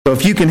So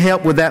if you can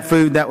help with that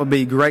food, that would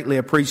be greatly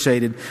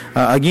appreciated.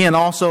 Again,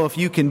 also, if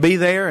you can be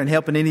there and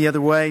help in any other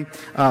way,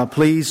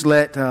 please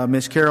let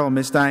Miss Carol and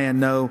Miss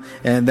Diane know,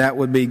 and that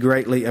would be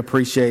greatly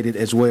appreciated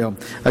as well.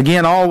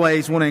 Again,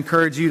 always want to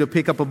encourage you to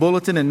pick up a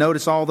bulletin and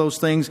notice all those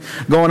things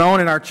going on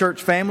in our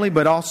church family,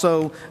 but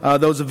also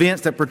those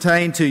events that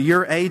pertain to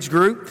your age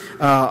group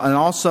and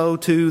also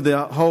to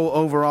the whole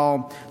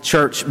overall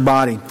church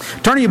body.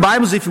 Turn your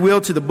Bibles, if you will,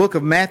 to the book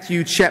of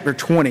Matthew chapter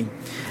 20.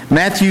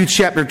 Matthew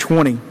chapter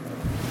 20.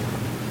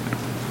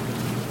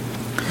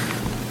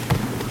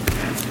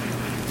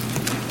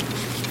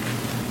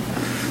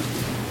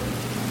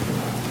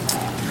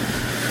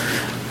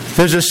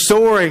 There's a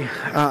story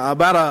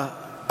about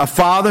a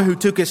father who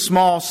took his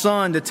small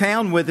son to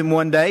town with him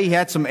one day. He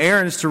had some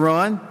errands to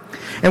run.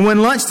 And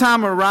when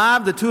lunchtime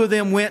arrived, the two of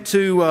them went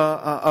to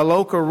a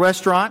local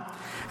restaurant.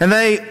 And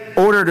they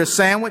ordered a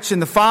sandwich.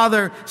 And the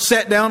father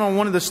sat down on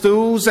one of the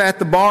stools at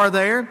the bar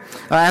there,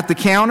 at the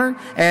counter,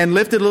 and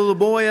lifted a little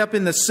boy up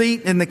in the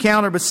seat in the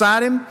counter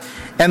beside him.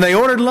 And they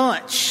ordered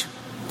lunch.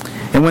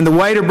 And when the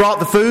waiter brought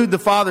the food, the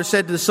father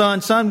said to the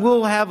son, "Son,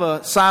 we'll have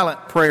a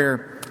silent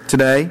prayer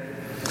today."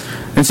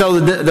 And so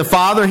the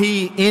father,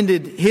 he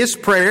ended his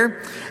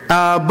prayer,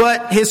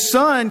 but his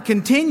son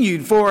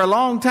continued for a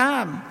long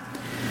time.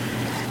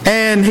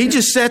 And he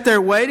just sat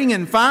there waiting,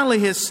 and finally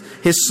his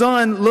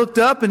son looked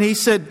up and he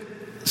said,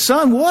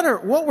 "Son,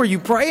 what were you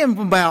praying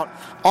about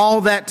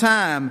all that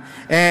time?"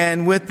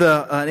 And with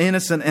an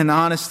innocent and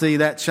honesty,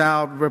 that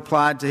child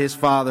replied to his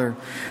father,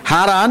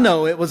 "How do I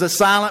know? It was a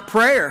silent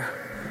prayer."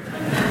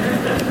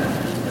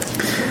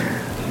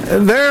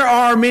 There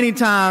are many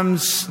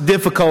times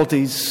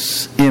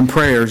difficulties in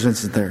prayers,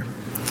 isn't there?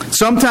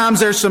 Sometimes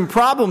there's some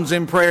problems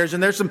in prayers,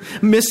 and there's some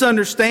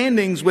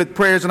misunderstandings with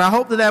prayers. And I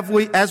hope that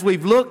as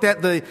we've looked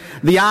at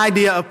the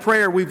idea of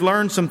prayer, we've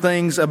learned some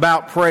things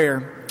about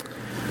prayer.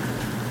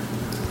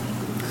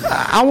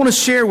 I want to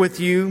share with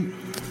you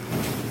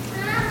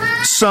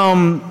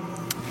some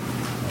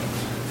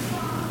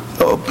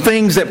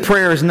things that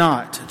prayer is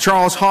not.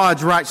 Charles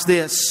Hodge writes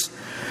this: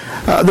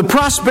 the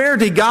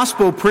prosperity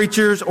gospel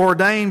preachers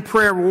ordain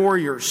prayer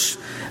warriors.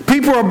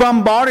 People are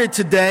bombarded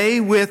today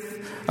with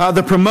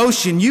the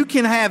promotion. You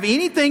can have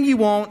anything you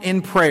want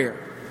in prayer.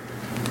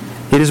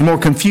 It is more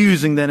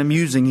confusing than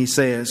amusing, he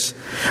says.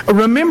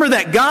 Remember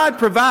that God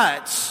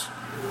provides.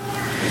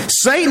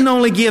 Satan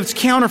only gives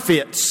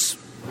counterfeits.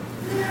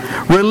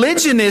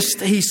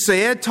 Religionists, he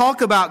said,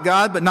 talk about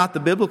God but not the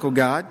biblical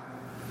God.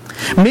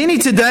 Many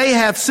today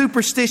have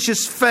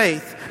superstitious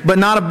faith but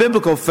not a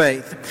biblical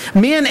faith.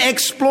 Men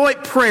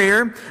exploit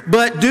prayer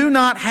but do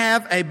not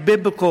have a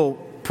biblical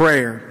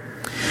prayer.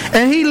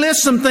 And he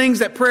lists some things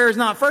that prayer is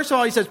not. First of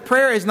all, he says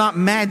prayer is not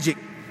magic.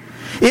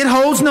 It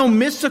holds no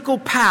mystical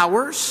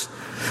powers.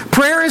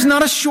 Prayer is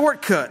not a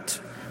shortcut.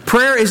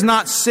 Prayer is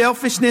not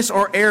selfishness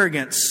or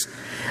arrogance.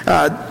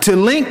 To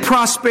link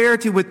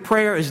prosperity with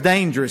prayer is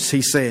dangerous,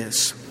 he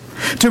says.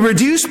 To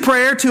reduce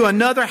prayer to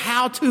another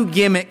how-to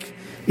gimmick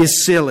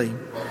is silly.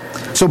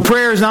 So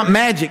prayer is not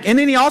magic. And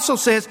then he also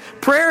says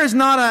prayer is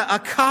not a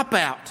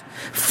cop-out.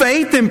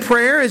 Faith in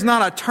prayer is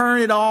not a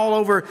turn it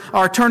over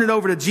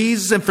to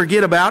Jesus and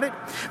forget about it.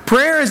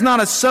 Prayer is not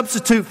a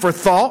substitute for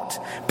thought.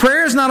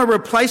 Prayer is not a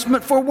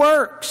replacement for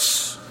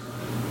works.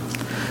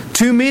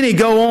 Too many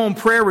go on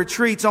prayer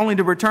retreats only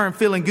to return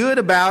feeling good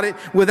about it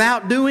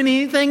without doing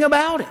anything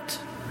about it.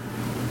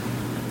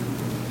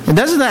 And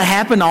doesn't that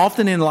happen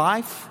often in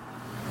life?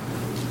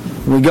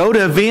 We go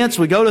to events,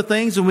 we go to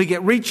things, and we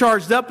get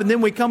recharged up, and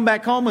then we come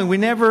back home and we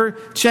never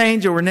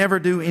change or we never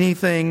do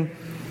anything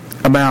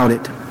about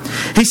it.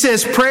 He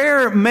says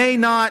prayer may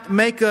not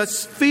make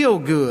us feel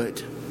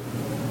good.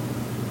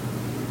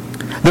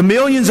 The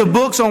millions of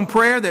books on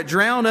prayer that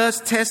drown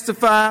us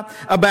testify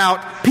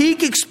about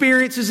peak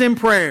experiences in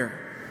prayer.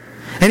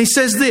 And he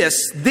says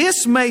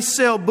this may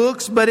sell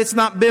books, but it's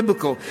not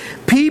biblical.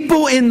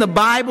 People in the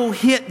Bible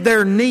hit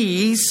their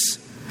knees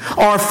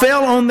or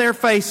fell on their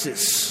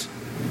faces.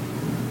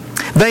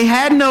 They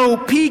had no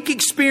peak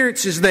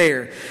experiences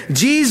there.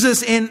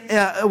 Jesus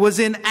was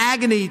in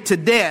agony to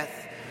death,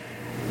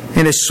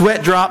 and his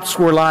sweat drops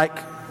were like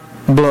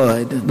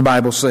blood, the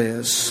Bible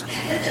says.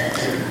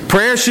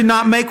 Prayer should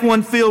not make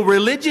one feel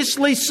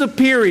religiously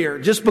superior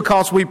just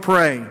because we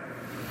pray.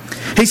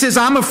 He says,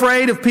 I'm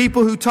afraid of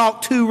people who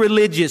talk too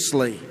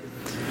religiously.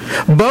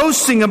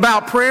 Boasting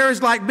about prayer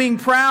is like being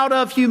proud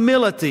of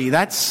humility.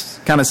 That's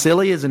kind of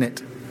silly, isn't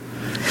it?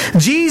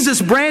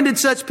 Jesus branded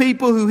such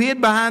people who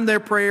hid behind their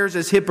prayers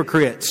as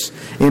hypocrites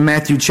in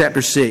Matthew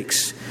chapter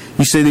 6.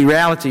 You see, the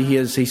reality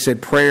is, he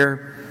said,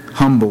 prayer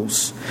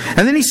humbles.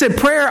 And then he said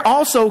prayer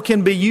also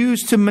can be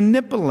used to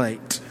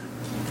manipulate.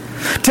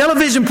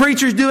 Television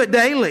preachers do it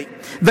daily.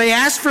 They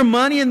ask for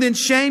money and then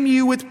shame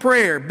you with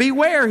prayer.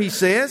 Beware, he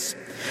says.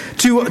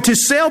 To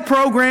sell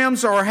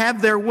programs or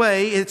have their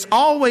way, it's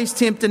always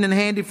tempting and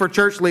handy for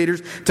church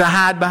leaders to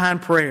hide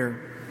behind prayer.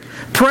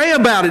 Pray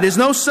about it is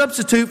no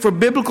substitute for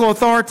biblical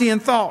authority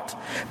and thought.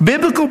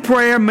 Biblical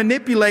prayer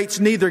manipulates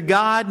neither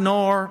God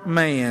nor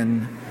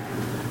man.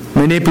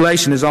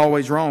 Manipulation is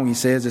always wrong, he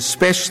says,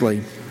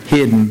 especially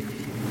hidden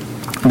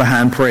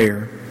behind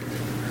prayer.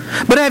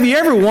 But have you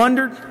ever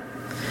wondered?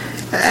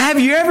 Have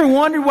you ever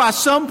wondered why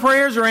some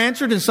prayers are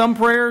answered and some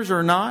prayers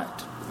are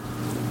not?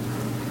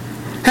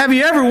 Have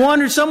you ever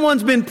wondered,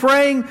 someone's been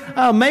praying,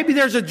 maybe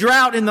there's a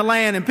drought in the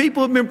land and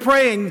people have been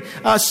praying,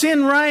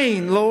 send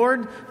rain,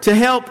 Lord, to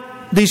help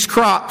these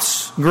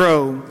crops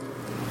grow.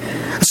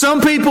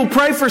 Some people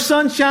pray for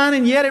sunshine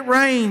and yet it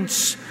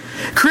rains.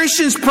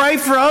 Christians pray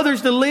for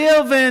others to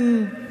live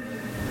and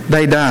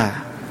they die.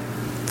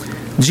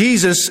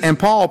 Jesus and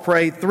Paul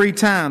prayed 3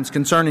 times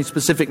concerning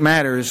specific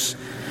matters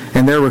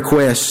and their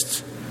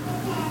requests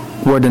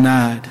were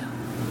denied.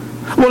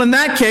 Well, in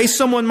that case,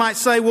 someone might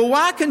say, well,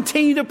 why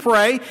continue to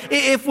pray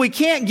if we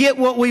can't get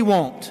what we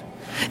want?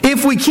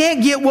 If we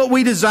can't get what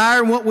we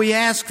desire and what we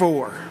ask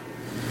for?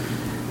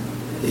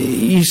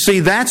 You see,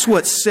 that's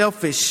what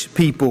selfish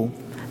people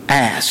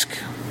ask.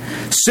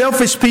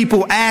 Selfish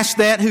people ask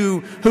that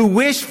who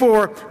wish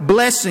for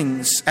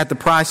blessings at the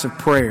price of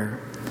prayer.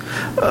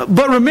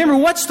 But remember,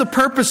 what's the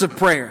purpose of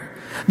prayer?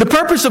 The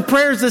purpose of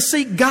prayer is to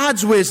seek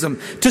God's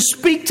wisdom, to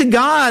speak to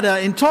God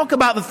and talk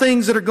about the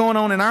things that are going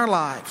on in our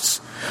lives.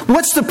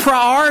 What's the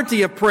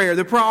priority of prayer?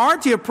 The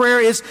priority of prayer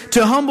is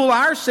to humble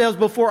ourselves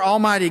before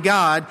Almighty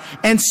God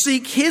and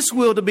seek His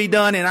will to be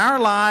done in our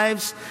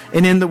lives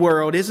and in the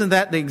world. Isn't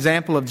that the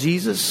example of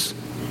Jesus?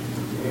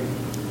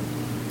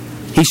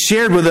 He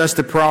shared with us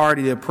the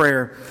priority of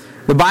prayer.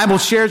 The Bible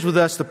shares with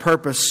us the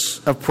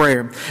purpose of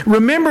prayer.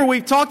 Remember,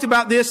 we've talked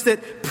about this,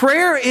 that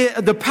prayer,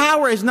 the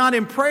power is not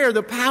in prayer,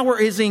 the power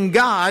is in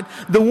God,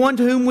 the one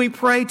to whom we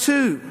pray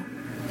to.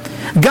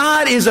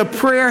 God is a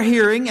prayer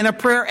hearing and a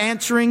prayer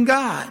answering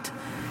God.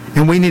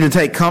 And we need to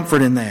take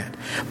comfort in that.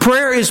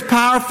 Prayer is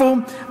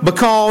powerful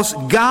because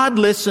God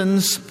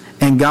listens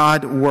and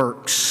God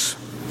works.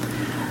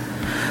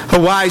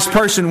 A wise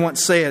person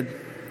once said,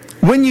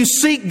 when you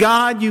seek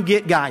God, you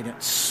get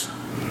guidance.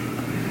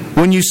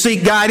 When you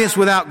seek guidance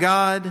without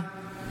God,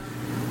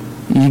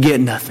 you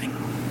get nothing.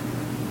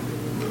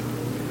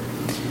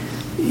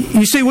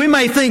 You see, we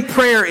may think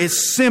prayer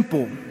is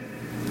simple,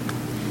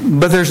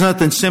 but there's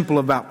nothing simple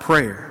about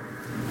prayer,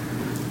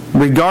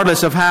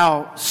 regardless of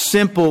how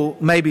simple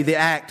maybe the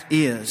act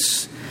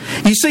is.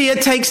 You see,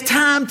 it takes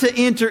time to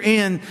enter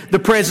in the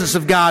presence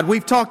of God.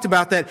 We've talked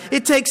about that.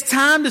 It takes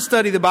time to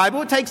study the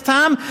Bible. It takes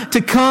time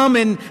to come,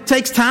 and it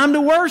takes time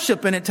to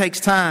worship, and it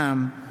takes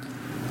time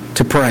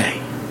to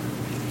pray.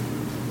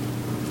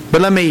 But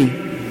let me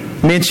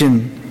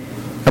mention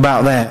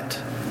about that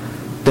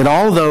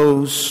all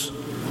those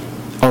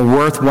are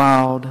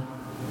worthwhile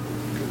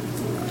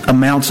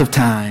amounts of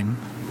time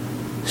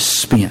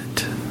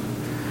spent.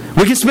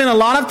 We can spend a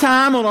lot of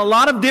time on a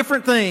lot of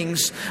different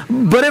things,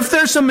 but if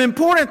there's some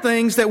important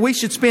things that we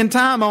should spend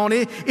time on,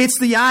 it's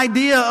the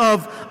idea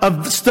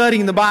of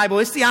studying the Bible.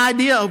 It's the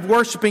idea of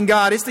worshiping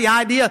God. It's the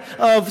idea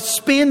of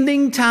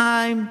spending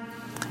time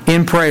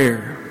in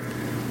prayer.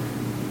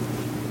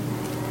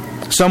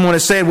 Someone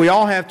has said we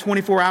all have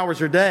 24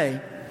 hours a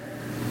day,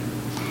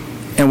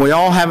 and we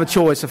all have a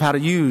choice of how to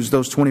use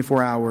those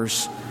 24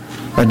 hours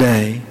a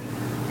day.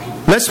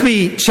 Let's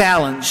be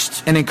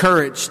challenged and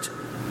encouraged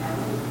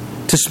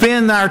to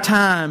spend our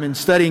time in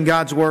studying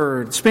God's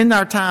Word, spend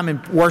our time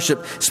in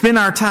worship, spend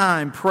our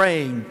time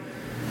praying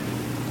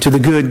to the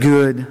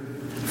good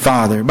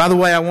Father. By the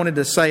way, I wanted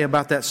to say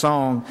about that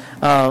song,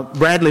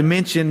 Bradley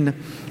mentioned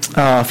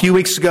a few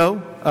weeks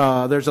ago,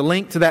 there's a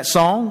link to that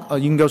song.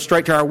 You can go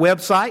straight to our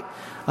website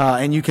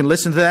and you can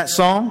listen to that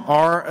song,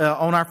 or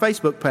on our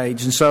Facebook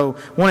page. And so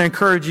I want to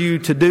encourage you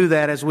to do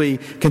that as we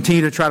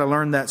continue to try to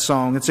learn that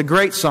song. It's a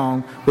great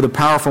song with a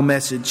powerful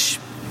message.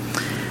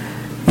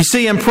 You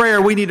see, in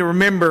prayer, we need to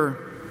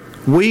remember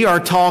we are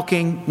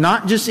talking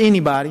not just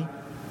anybody.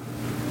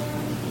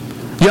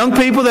 Young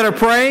people that are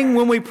praying,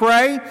 when we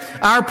pray,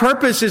 our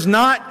purpose is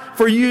not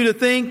for you to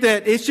think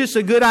that it's just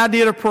a good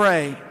idea to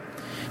pray.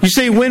 You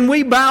see, when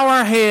we bow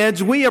our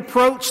heads, we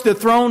approach the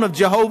throne of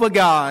Jehovah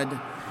God.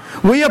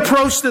 We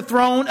approach the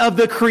throne of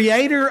the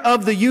Creator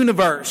of the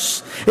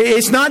universe.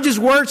 It's not just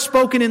words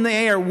spoken in the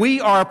air. We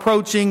are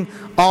approaching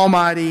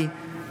Almighty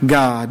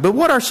God. But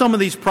what are some of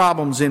these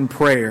problems in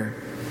prayer?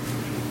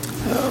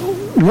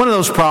 One of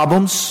those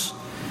problems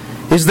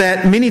is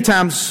that many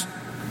times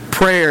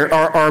prayer,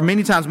 or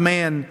many times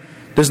man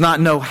does not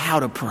know how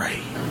to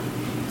pray.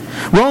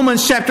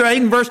 Romans chapter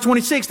 8 and verse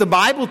 26, the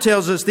Bible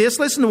tells us this.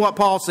 Listen to what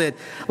Paul said.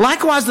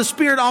 Likewise, the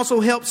Spirit also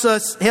helps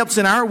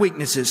in our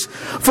weaknesses.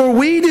 For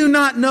we do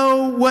not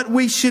know what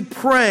we should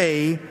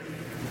pray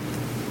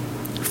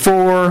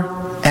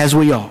for as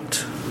we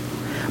ought.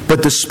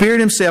 But the Spirit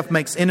Himself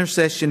makes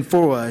intercession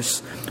for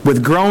us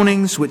with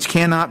groanings which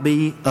cannot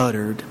be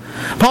uttered.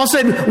 Paul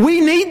said we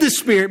need the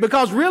Spirit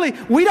because really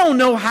we don't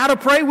know how to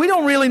pray. We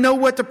don't really know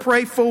what to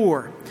pray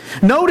for.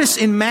 Notice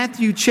in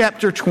Matthew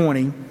chapter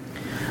 20,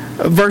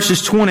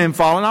 verses 20 and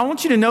following, I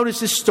want you to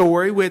notice this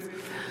story with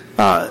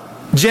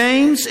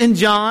James and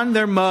John,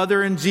 their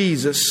mother, and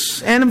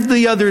Jesus. And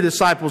the other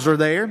disciples are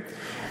there.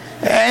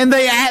 And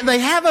they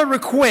have a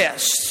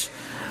request.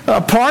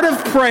 Part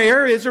of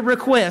prayer is a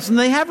request, and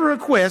they have a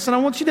request, and I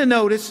want you to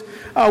notice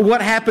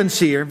what happens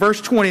here.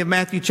 Verse 20 of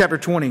Matthew chapter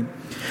 20.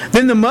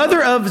 Then the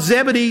mother of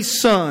Zebedee's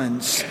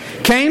sons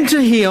came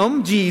to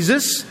him,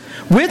 Jesus,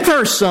 with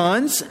her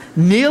sons,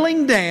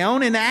 kneeling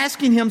down and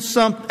asking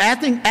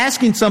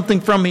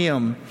something from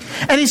him.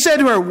 And he said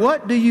to her,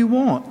 "What do you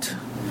want?"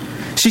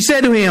 She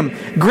said to him,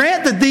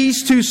 "Grant that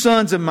these 2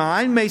 sons of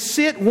mine may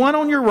sit one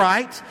on your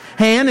right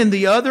hand and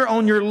the other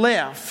on your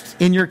left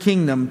in your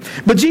kingdom."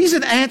 But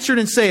Jesus answered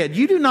and said,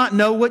 "You do not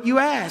know what you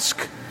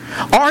ask.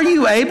 Are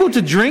you able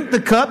to drink the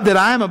cup that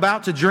I am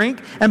about to drink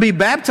and be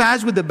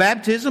baptized with the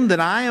baptism that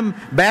I am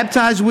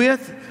baptized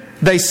with?"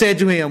 They said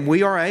to him,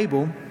 "We are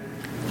able."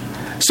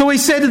 So he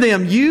said to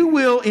them, "You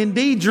will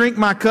indeed drink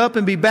my cup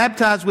and be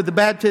baptized with the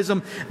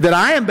baptism that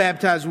I am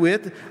baptized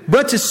with,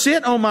 but to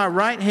sit on my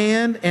right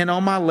hand and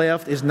on my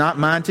left is not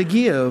mine to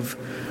give,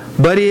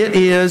 but it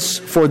is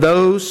for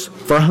those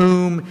for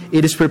whom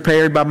it is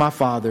prepared by my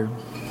Father."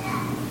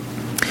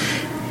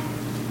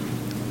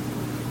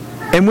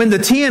 And when the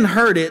 10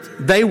 heard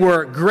it, they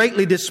were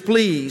greatly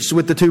displeased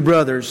with the 2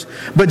 brothers.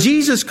 But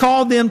Jesus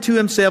called them to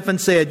himself and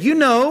said, "You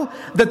know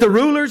that the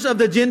rulers of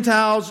the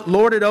Gentiles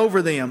lord it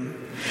over them,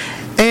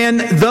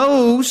 and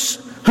those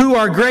who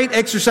are great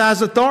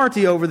exercise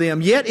authority over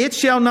them. Yet it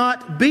shall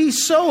not be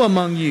so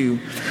among you.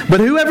 But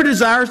whoever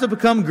desires to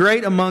become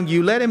great among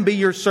you, let him be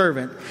your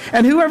servant.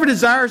 And whoever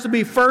desires to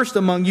be first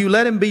among you,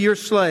 let him be your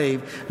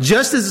slave.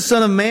 Just as the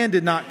Son of Man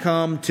did not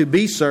come to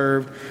be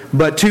served,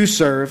 but to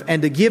serve,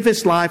 and to give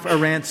his life a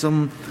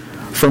ransom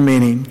for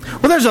many."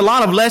 Well, there's a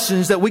lot of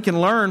lessons that we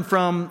can learn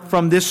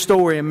from this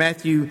story in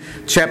Matthew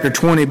chapter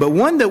 20. But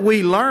one that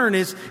we learn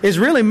is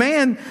really,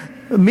 man,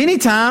 many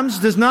times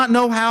does not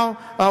know how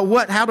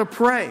to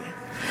pray.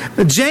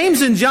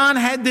 James and John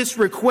had this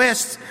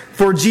request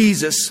for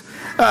Jesus.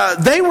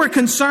 They were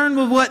concerned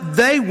with what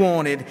they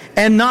wanted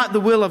and not the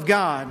will of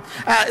God.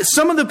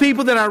 Some of the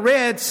people that I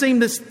read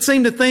seem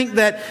to think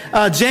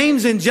that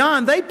James and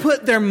John, they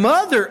put their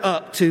mother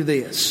up to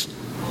this.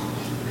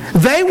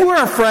 They were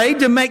afraid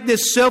to make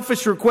this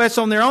selfish request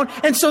on their own,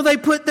 and so they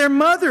put their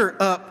mother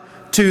up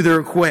to the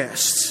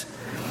request.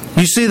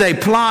 You see, they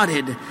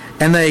plotted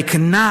and they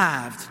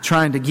connived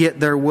trying to get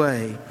their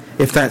way,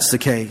 if that's the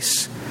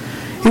case.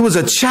 It was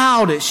a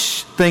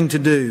childish thing to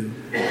do.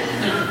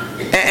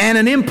 And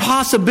an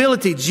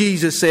impossibility,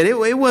 Jesus said.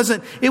 It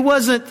wasn't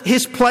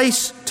his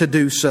place to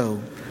do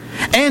so.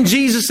 And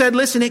Jesus said,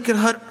 listen, it could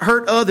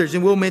hurt others.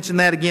 And we'll mention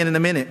that again in a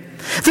minute.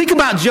 Think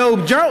about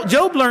Job.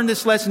 Job learned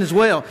this lesson as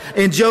well.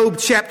 In Job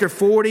chapter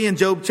 40 and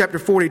Job chapter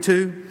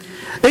 42.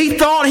 He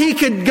thought he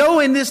could go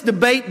in this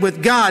debate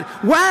with God.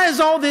 Why is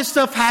all this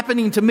stuff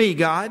happening to me,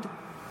 God?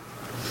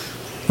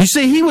 You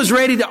see, he was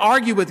ready to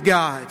argue with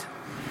God.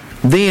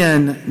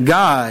 Then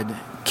God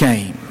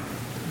came.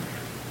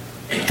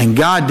 And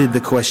God did the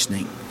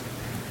questioning.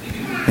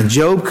 And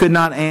Job could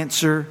not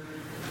answer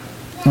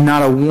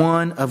not a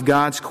one of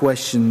God's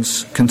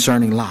questions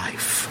concerning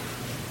life.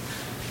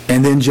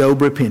 And then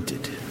Job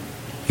repented.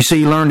 You see,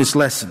 he learned this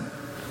lesson.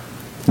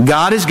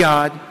 God is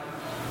God,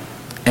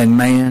 and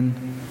man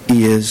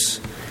is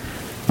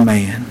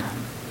man.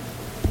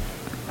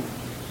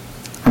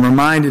 I'm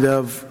reminded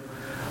of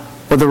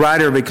what the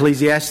writer of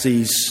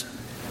Ecclesiastes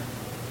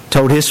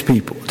told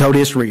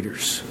his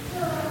readers.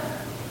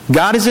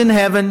 God is in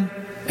heaven,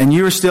 and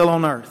you are still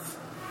on earth.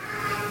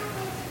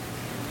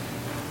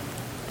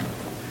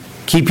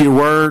 Keep your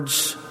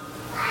words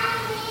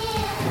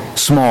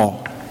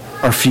small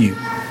or few.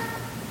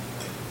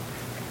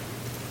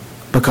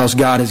 Because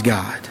God is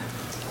God,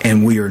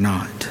 and we are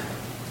not.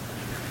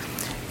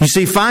 You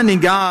see,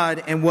 finding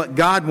God and what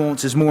God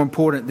wants is more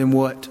important than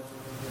what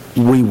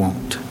we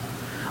want.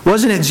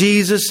 Wasn't it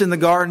Jesus in the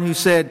garden who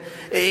said,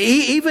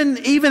 even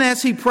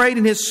as he prayed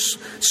and his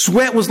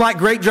sweat was like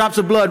great drops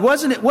of blood,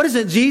 what is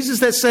it Jesus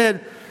that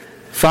said,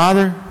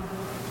 Father,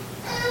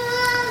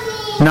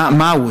 not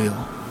my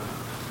will,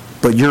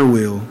 but your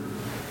will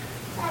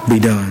be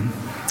done.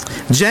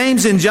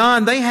 James and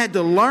John, they had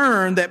to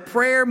learn that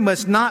prayer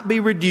must not be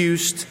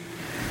reduced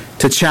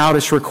to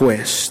childish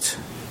request.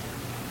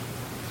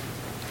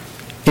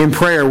 In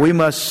prayer, we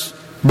must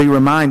be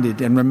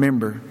reminded and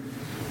remember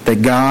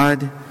that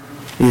God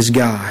is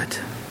God.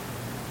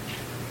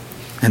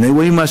 And that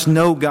we must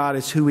know God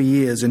as who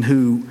He is and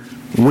who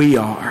we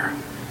are.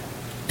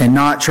 And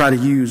not try to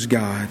use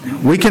God.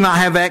 We cannot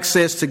have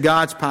access to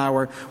God's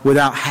power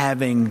without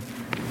having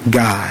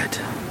God.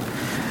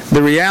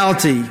 The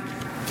reality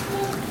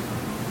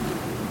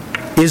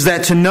is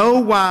that to know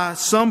why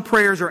some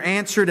prayers are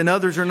answered and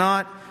others are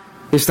not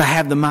is to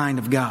have the mind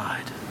of God.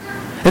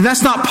 And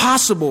that's not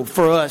possible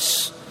for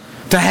us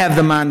to have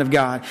the mind of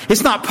God.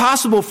 It's not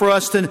possible for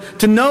us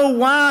to know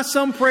why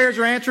some prayers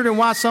are answered and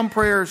why some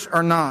prayers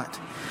are not.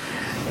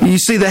 You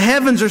see, the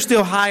heavens are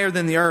still higher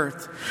than the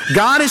earth.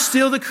 God is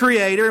still the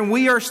Creator, and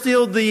we are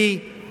still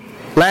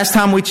last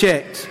time we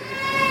checked,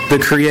 the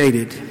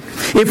created.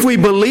 If we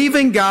believe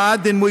in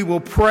God, then we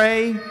will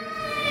pray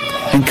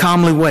and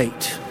calmly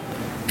wait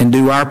and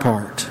do our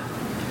part.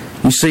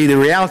 You see, the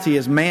reality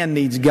is man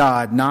needs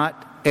God,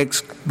 not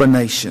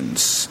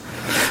explanations.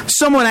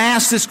 Someone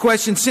asked this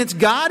question, since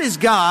God is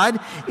God,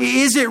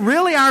 is it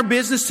really our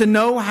business to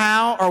know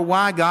how or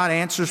why God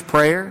answers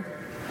prayer?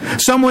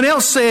 Someone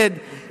else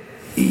said,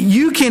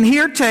 you can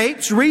hear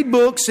tapes, read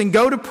books, and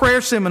go to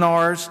prayer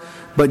seminars,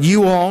 but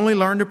you will only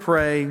learn to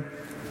pray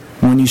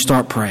when you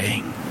start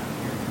praying.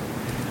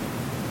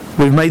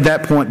 We've made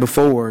that point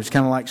before. It's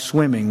kind of like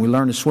swimming. We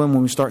learn to swim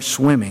when we start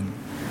swimming.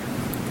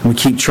 We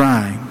keep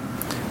trying.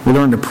 We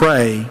learn to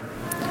pray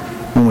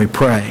when we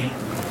pray.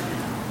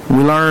 We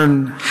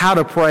learn how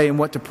to pray and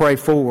what to pray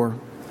for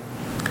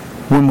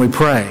when we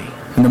pray.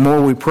 And the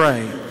more we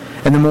pray,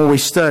 and the more we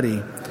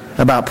study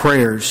about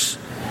prayers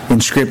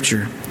in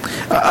Scripture.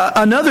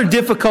 Another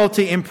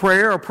difficulty in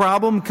prayer or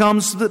problem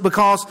comes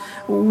because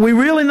we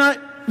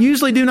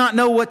usually do not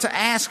know what to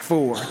ask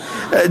for.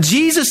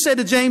 Jesus said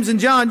to James and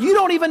John, you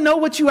don't even know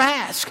what you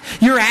ask.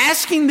 You're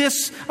asking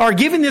this or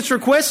giving this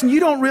request and you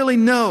don't really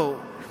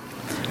know.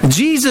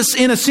 Jesus,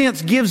 in a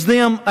sense, gives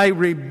them a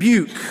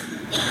rebuke.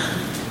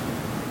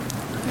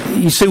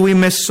 You see, we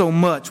miss so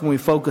much when we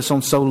focus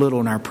on so little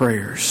in our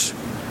prayers.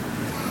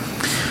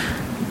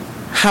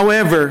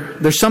 However,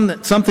 there's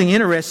something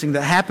interesting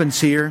that happens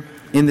here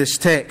in this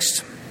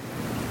text.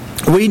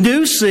 We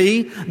do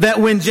see that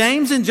when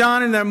James and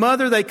John and their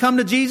mother, they come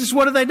to Jesus,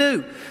 what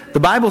do? The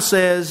Bible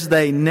says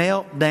they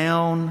knelt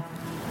down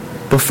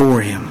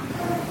before Him.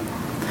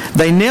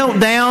 They knelt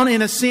down,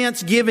 in a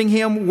sense, giving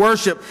Him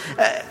worship.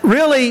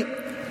 Really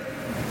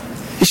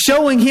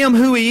showing Him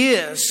who He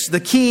is, the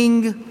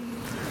King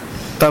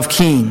of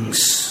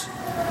Kings.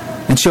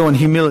 And showing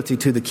humility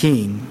to the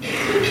King.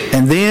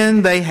 And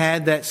then they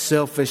had that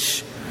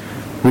selfish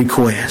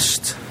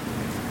request.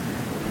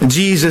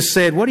 Jesus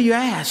said, what do you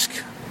ask?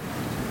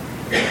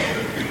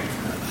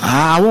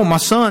 I want my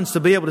sons to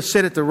be able to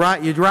sit at your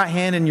right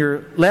hand and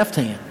your left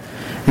hand.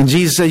 And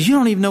Jesus says, you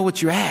don't even know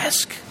what you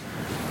ask.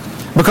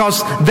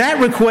 Because that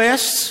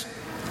request,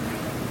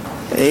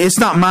 it's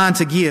not mine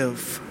to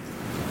give.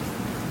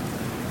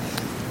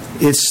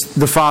 It's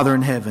the Father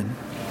in heaven.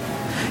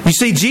 You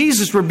see,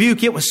 Jesus'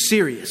 rebuke, it was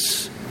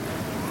serious.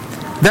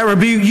 That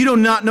rebuke, you do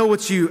not know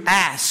what you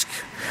ask.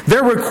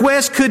 Their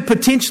request could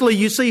potentially,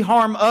 you see,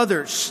 harm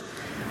others.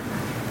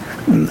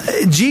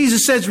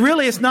 Jesus says,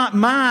 really, it's not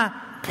my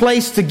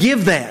place to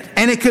give that.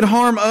 And it could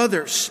harm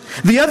others.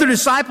 The other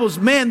disciples,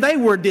 man, they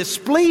were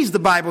displeased, the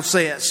Bible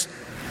says,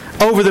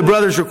 over the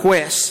brother's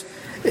requests.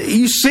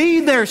 You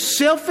see their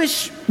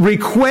selfish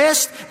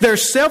request, their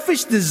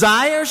selfish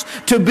desires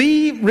to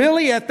be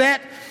really at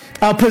that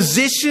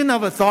position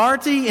of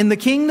authority in the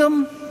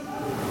kingdom.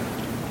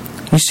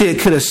 You see, it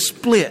could have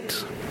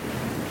split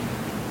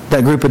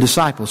that group of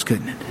disciples,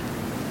 couldn't it?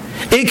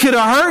 It could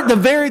have hurt the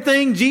very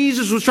thing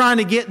Jesus was trying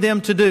to get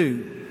them to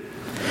do.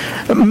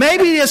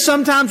 Maybe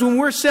sometimes when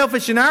we're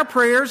selfish in our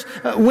prayers,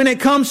 when it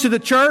comes to the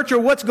church or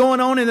what's going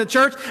on in the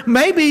church,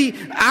 maybe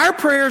our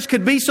prayers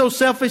could be so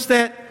selfish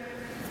that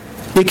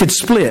it could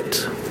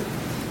split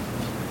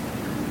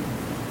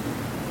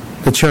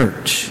the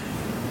church.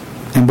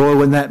 And boy,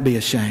 wouldn't that be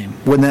a shame?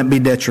 Wouldn't that be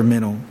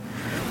detrimental?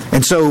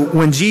 And so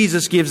when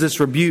Jesus gives this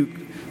rebuke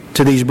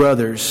to these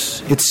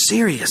brothers, it's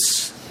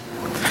serious.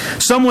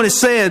 Someone has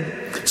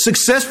said,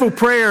 successful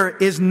prayer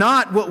is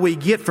not what we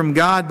get from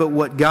God, but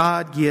what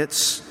God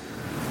gets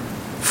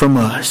from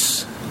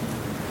us.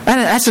 And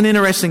that's an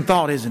interesting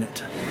thought, isn't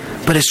it?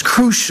 But it's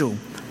crucial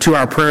to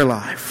our prayer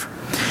life.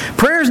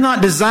 Prayer is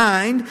not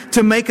designed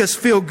to make us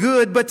feel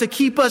good, but to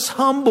keep us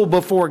humble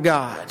before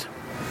God.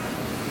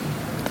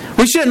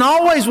 We shouldn't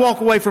always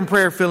walk away from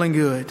prayer feeling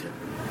good.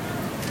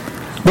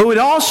 But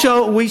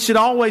we should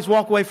always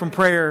walk away from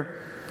prayer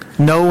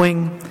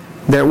knowing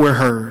that we're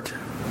heard.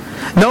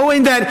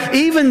 Knowing that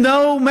even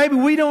though maybe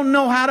we don't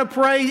know how to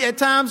pray at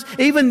times,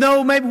 even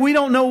though maybe we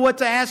don't know what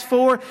to ask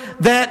for,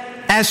 that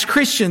as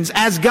Christians,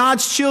 as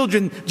God's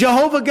children,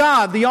 Jehovah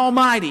God, the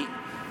Almighty,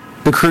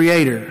 the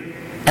Creator,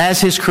 as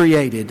His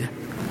created,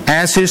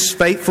 as His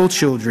faithful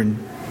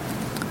children,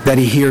 that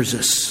He hears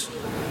us.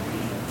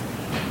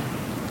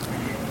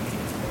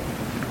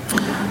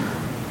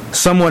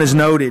 Someone has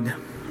noted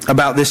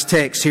about this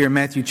text here in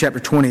Matthew chapter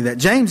 20 that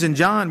James and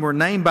John were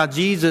named by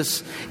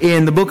Jesus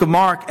in the book of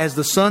Mark as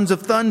the sons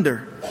of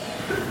thunder.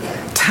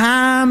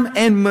 Time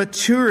and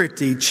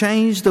maturity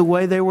changed the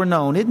way they were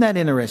known. Isn't that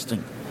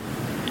interesting?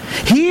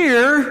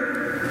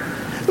 Here,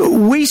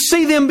 we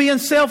see them being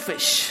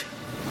selfish.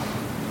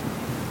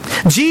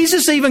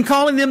 Jesus even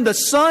calling them the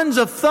sons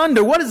of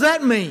thunder. What does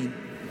that mean?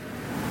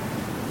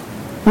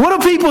 What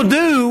do people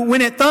do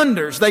when it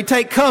thunders? They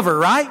take cover,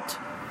 right?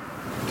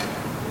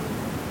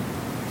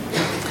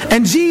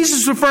 And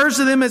Jesus refers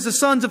to them as the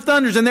sons of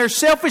thunders. And their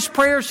selfish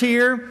prayers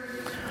here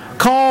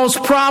cause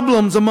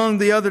problems among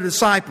the other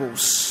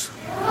disciples.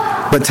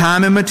 But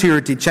time and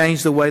maturity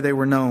changed the way they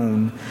were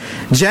known.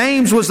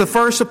 James was the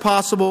first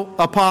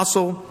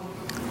apostle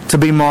to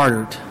be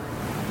martyred.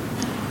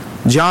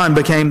 John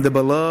became the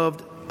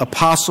beloved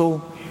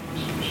apostle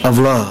of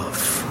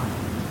love.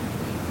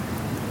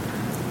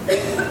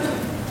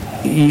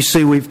 You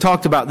see, we've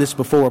talked about this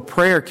before.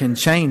 Prayer can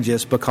change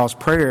us because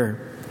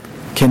prayer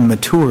can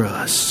mature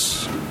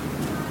us.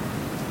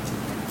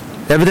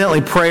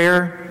 Evidently,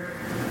 prayer,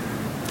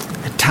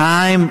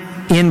 time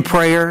in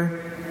prayer,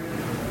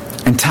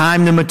 and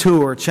time to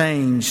mature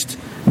changed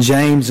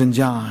James and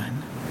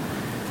John.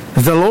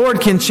 If the Lord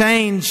can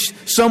change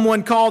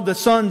someone called the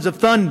sons of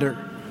thunder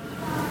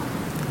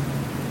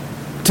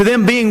to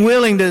them being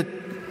willing to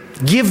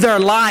give their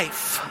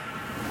life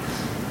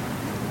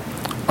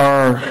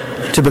or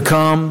to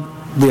become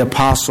the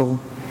apostle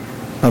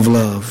of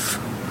love,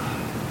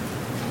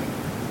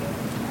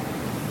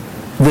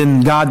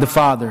 then God the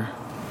Father,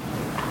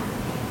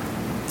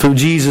 through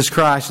Jesus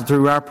Christ and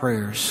through our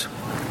prayers,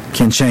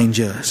 can change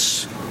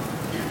us.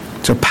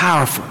 It's a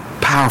powerful,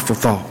 powerful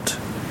thought.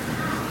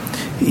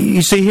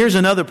 You see, here's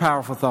another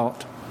powerful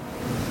thought.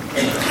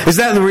 Is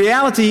that the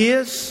reality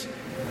is,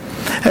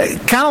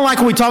 kind of like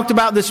we talked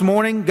about this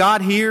morning,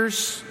 God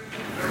hears,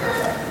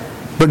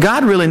 but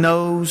God really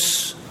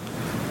knows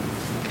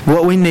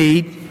what we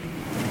need.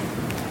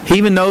 He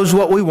even knows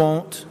what we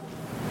want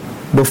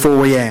before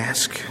we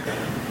ask.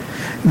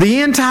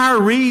 The entire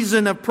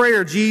reason of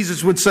prayer,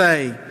 Jesus would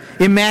say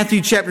in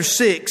Matthew chapter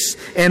 6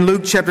 and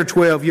Luke chapter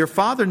 12, your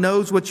Father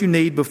knows what you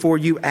need before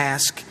you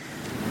ask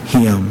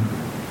Him.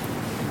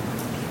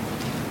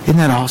 Isn't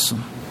that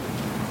awesome?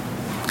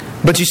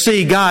 But you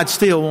see, God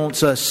still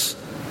wants us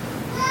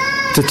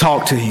to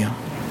talk to Him.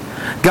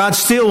 God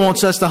still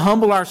wants us to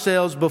humble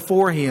ourselves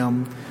before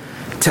Him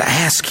to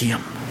ask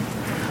Him,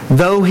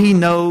 though He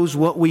knows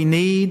what we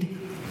need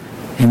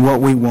and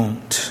what we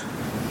want.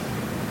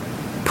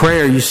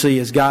 Prayer, you see,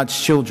 is God's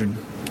children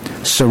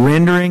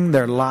surrendering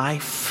their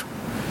life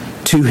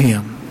to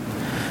Him,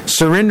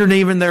 surrendering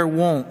even their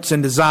wants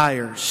and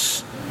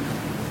desires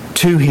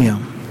to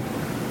Him,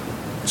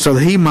 so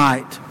that He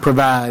might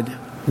provide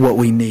what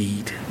we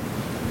need.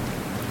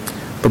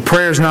 But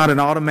prayer is not an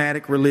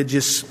automatic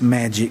religious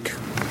magic.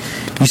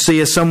 You see,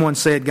 as someone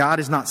said,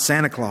 God is not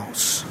Santa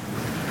Claus.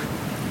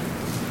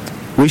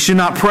 We should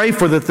not pray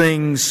for the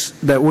things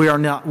that we are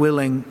not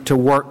willing to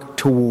work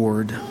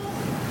toward.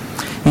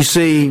 You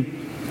see,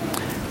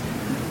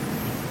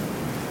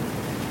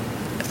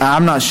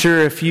 I'm not sure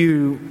if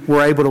you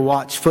were able to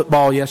watch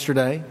football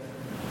yesterday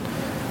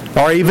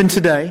or even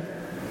today.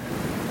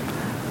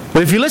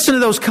 But if you listen to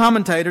those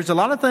commentators, a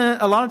lot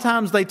of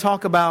times they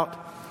talk about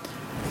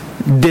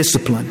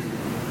discipline.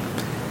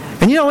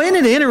 And isn't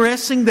it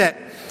interesting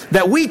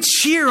that we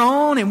cheer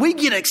on and we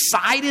get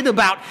excited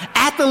about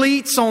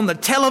athletes on the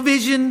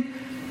television,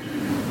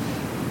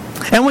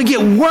 and we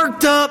get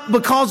worked up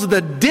because of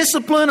the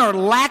discipline or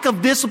lack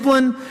of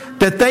discipline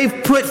that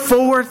they've put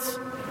forth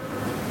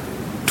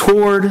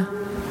toward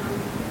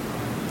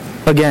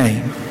a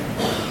game,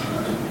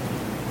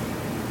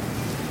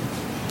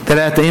 that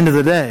at the end of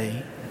the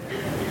day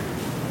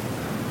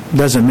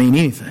doesn't mean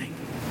anything.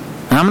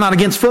 And I'm not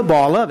against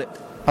football. I love it.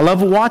 I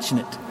love watching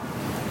it.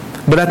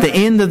 But at the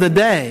end of the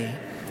day,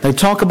 they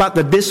talk about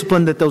the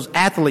discipline that those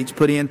athletes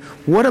put in.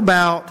 What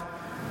about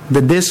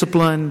the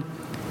discipline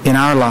in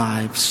our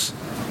lives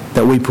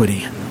that we put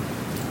in?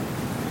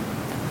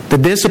 The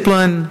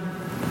discipline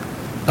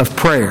of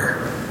prayer.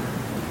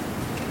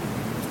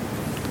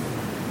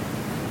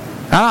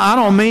 I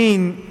don't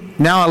mean,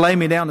 now I lay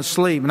me down to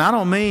sleep. And I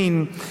don't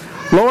mean,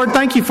 Lord,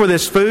 thank you for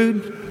this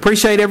food.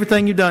 Appreciate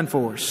everything you've done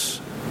for us.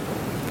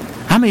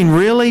 I mean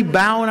really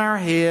bowing our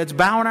heads,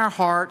 bowing our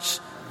hearts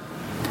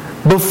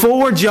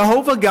before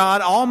Jehovah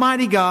God,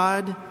 Almighty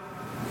God,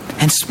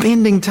 and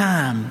spending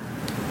time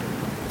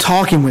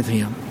talking with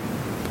Him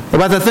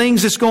about the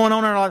things that's going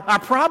on in our life. Our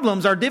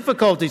problems, our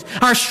difficulties,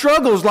 our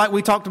struggles like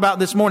we talked about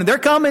this morning. They're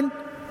coming.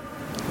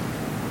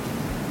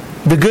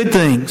 The good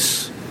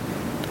things,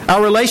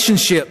 our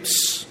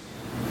relationships,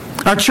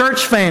 our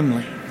church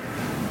family.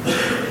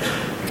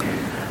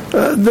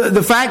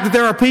 The fact that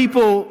there are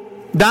people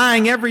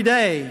dying every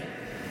day,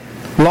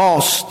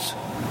 lost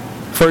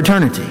for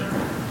eternity.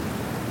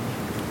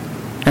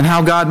 And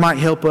how God might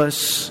help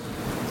us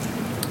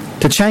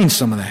to change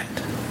some of that.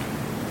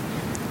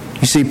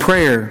 You see,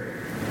 prayer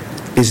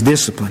is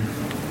discipline.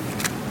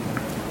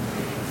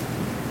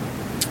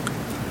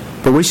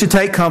 But we should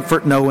take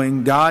comfort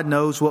knowing God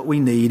knows what we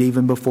need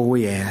even before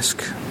we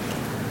ask.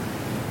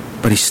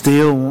 But He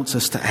still wants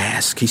us to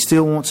ask. He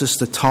still wants us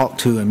to talk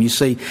to Him. You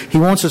see, He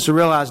wants us to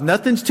realize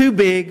nothing's too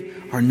big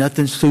or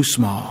nothing's too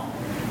small.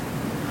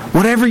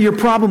 Whatever your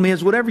problem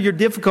is, whatever your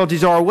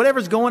difficulties are,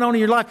 whatever's going on in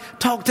your life,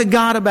 talk to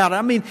God about it.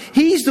 I mean,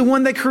 He's the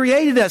one that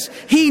created us.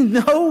 He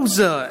knows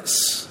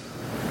us.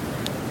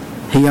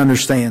 He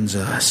understands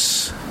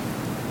us.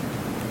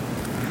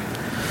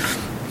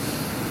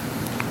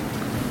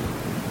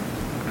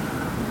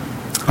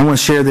 I want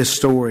to share this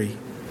story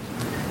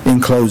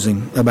in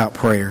closing about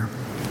prayer.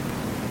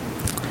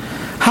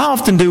 How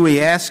often do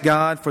we ask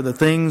God for the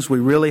things we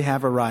really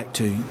have a right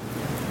to?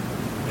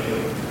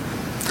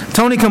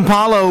 Tony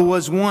Campolo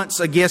was once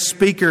a guest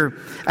speaker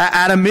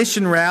at a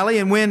mission rally,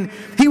 and when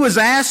he was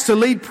asked to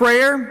lead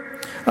prayer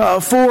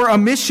for a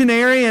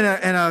missionary and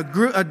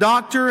a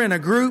doctor and a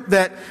group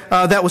that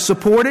was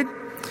supported,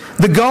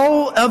 the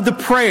goal of the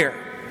prayer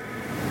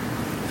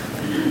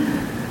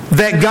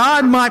that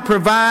God might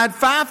provide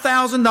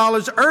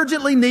 $5,000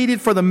 urgently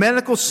needed for the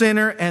medical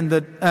center and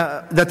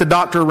that the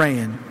doctor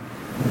ran.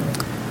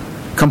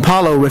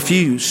 Campolo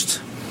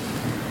refused.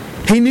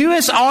 He knew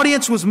his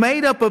audience was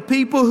made up of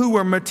people who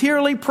were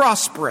materially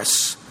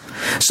prosperous.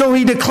 So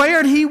he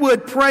declared he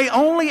would pray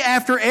only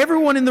after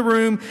everyone in the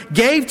room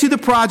gave to the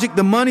project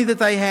the money that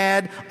they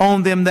had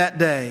on them that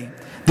day.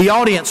 The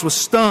audience was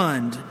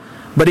stunned.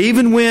 But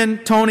even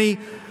when Tony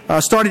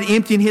started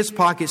emptying his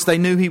pockets, they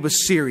knew he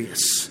was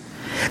serious.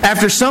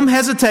 After some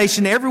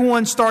hesitation,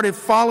 everyone started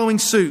following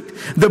suit.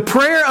 The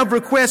prayer of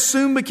request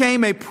soon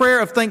became a prayer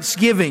of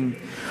thanksgiving.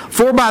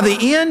 For by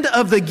the end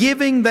of the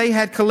giving, they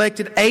had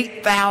collected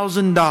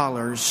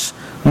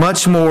 $8,000,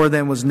 much more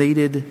than was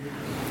needed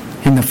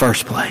in the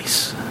first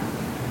place.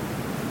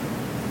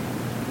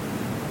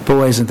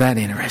 Boy, isn't that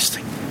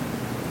interesting?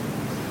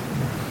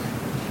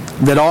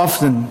 That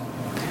often,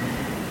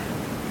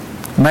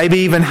 maybe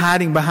even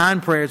hiding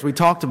behind prayers we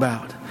talked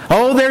about.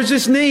 Oh, there's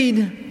this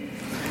need.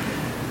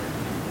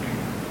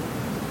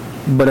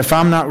 But if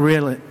I'm not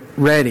really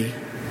ready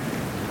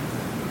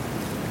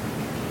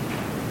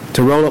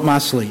to roll up my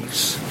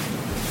sleeves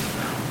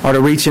or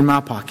to reach in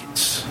my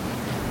pockets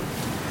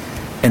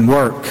and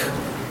work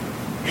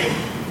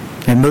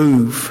and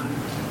move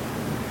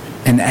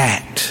and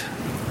act,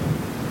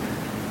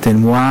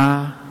 then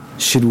why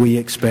should we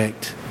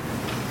expect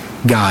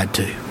God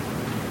to?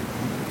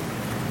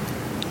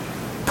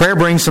 Prayer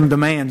brings some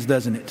demands,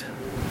 doesn't it?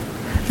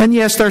 And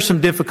yes, there's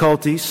some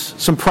difficulties,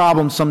 some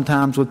problems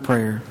sometimes with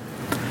prayer.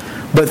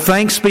 But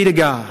thanks be to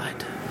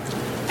God,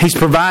 He's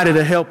provided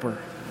a helper,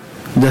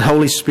 the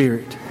Holy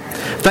Spirit.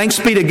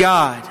 Thanks be to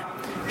God,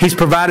 He's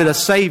provided a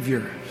Savior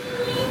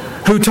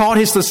who taught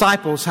His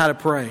disciples how to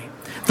pray.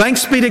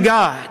 Thanks be to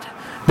God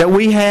that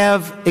we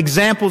have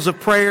examples of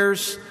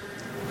prayers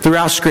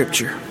throughout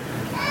Scripture,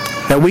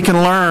 that we can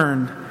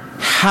learn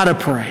how to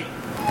pray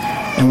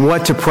and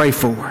what to pray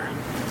for,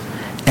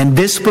 and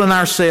discipline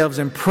ourselves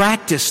and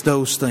practice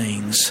those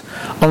things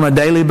on a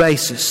daily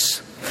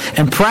basis.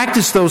 And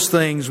practice those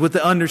things with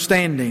the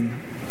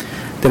understanding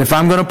that if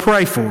I'm going to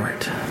pray for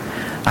it,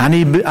 I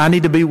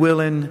need to be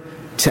willing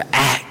to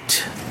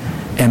act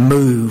and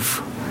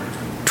move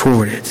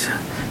toward it.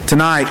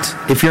 Tonight,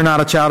 if you're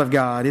not a child of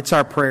God, it's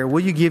our prayer.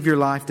 Will you give your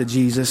life to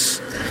Jesus?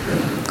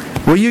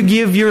 Will you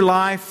give your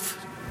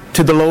life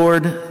to the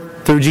Lord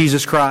through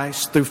Jesus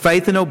Christ, through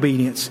faith and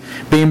obedience,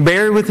 being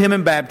buried with Him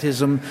in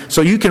baptism,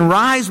 so you can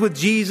rise with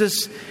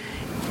Jesus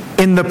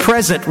in the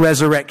present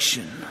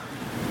resurrection,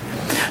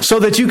 so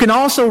that you can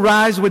also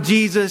rise with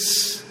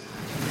Jesus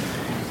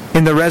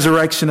in the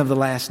resurrection of the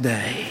last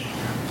day?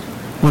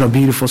 What a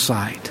beautiful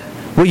sight.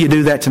 Will you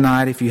do that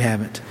tonight if you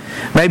haven't?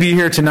 Maybe you're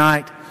here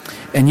tonight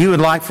and you would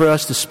like for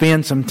us to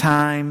spend some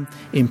time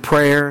in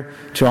prayer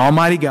to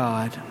Almighty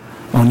God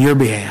on your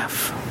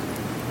behalf.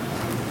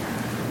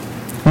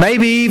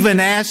 Maybe even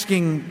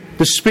asking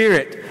the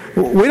Spirit.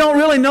 We don't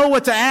really know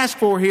what to ask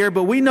for here,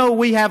 but we know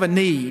we have a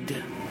need.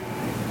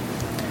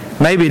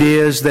 Maybe it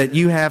is that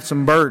you have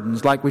some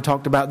burdens, like we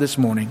talked about this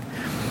morning,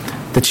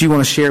 that you want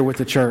to share with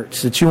the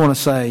church, that you want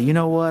to say, you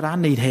know what, I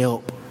need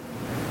help.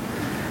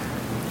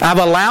 I've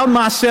allowed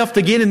myself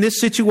to get in this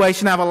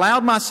situation. I've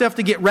allowed myself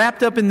to get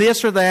wrapped up in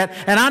this or that,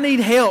 and I need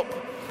help.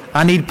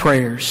 I need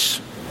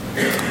prayers,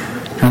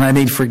 and I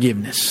need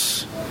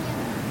forgiveness.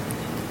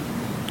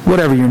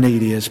 Whatever your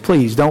need is,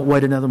 please don't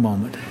wait another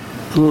moment.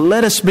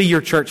 Let us be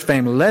your church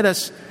family. Let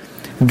us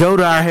go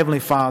to our Heavenly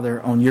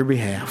Father on your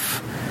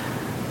behalf.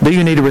 Do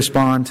you need to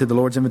respond to the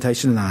Lord's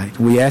invitation tonight?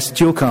 We ask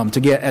that you'll come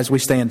as we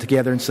stand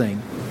together and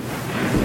sing.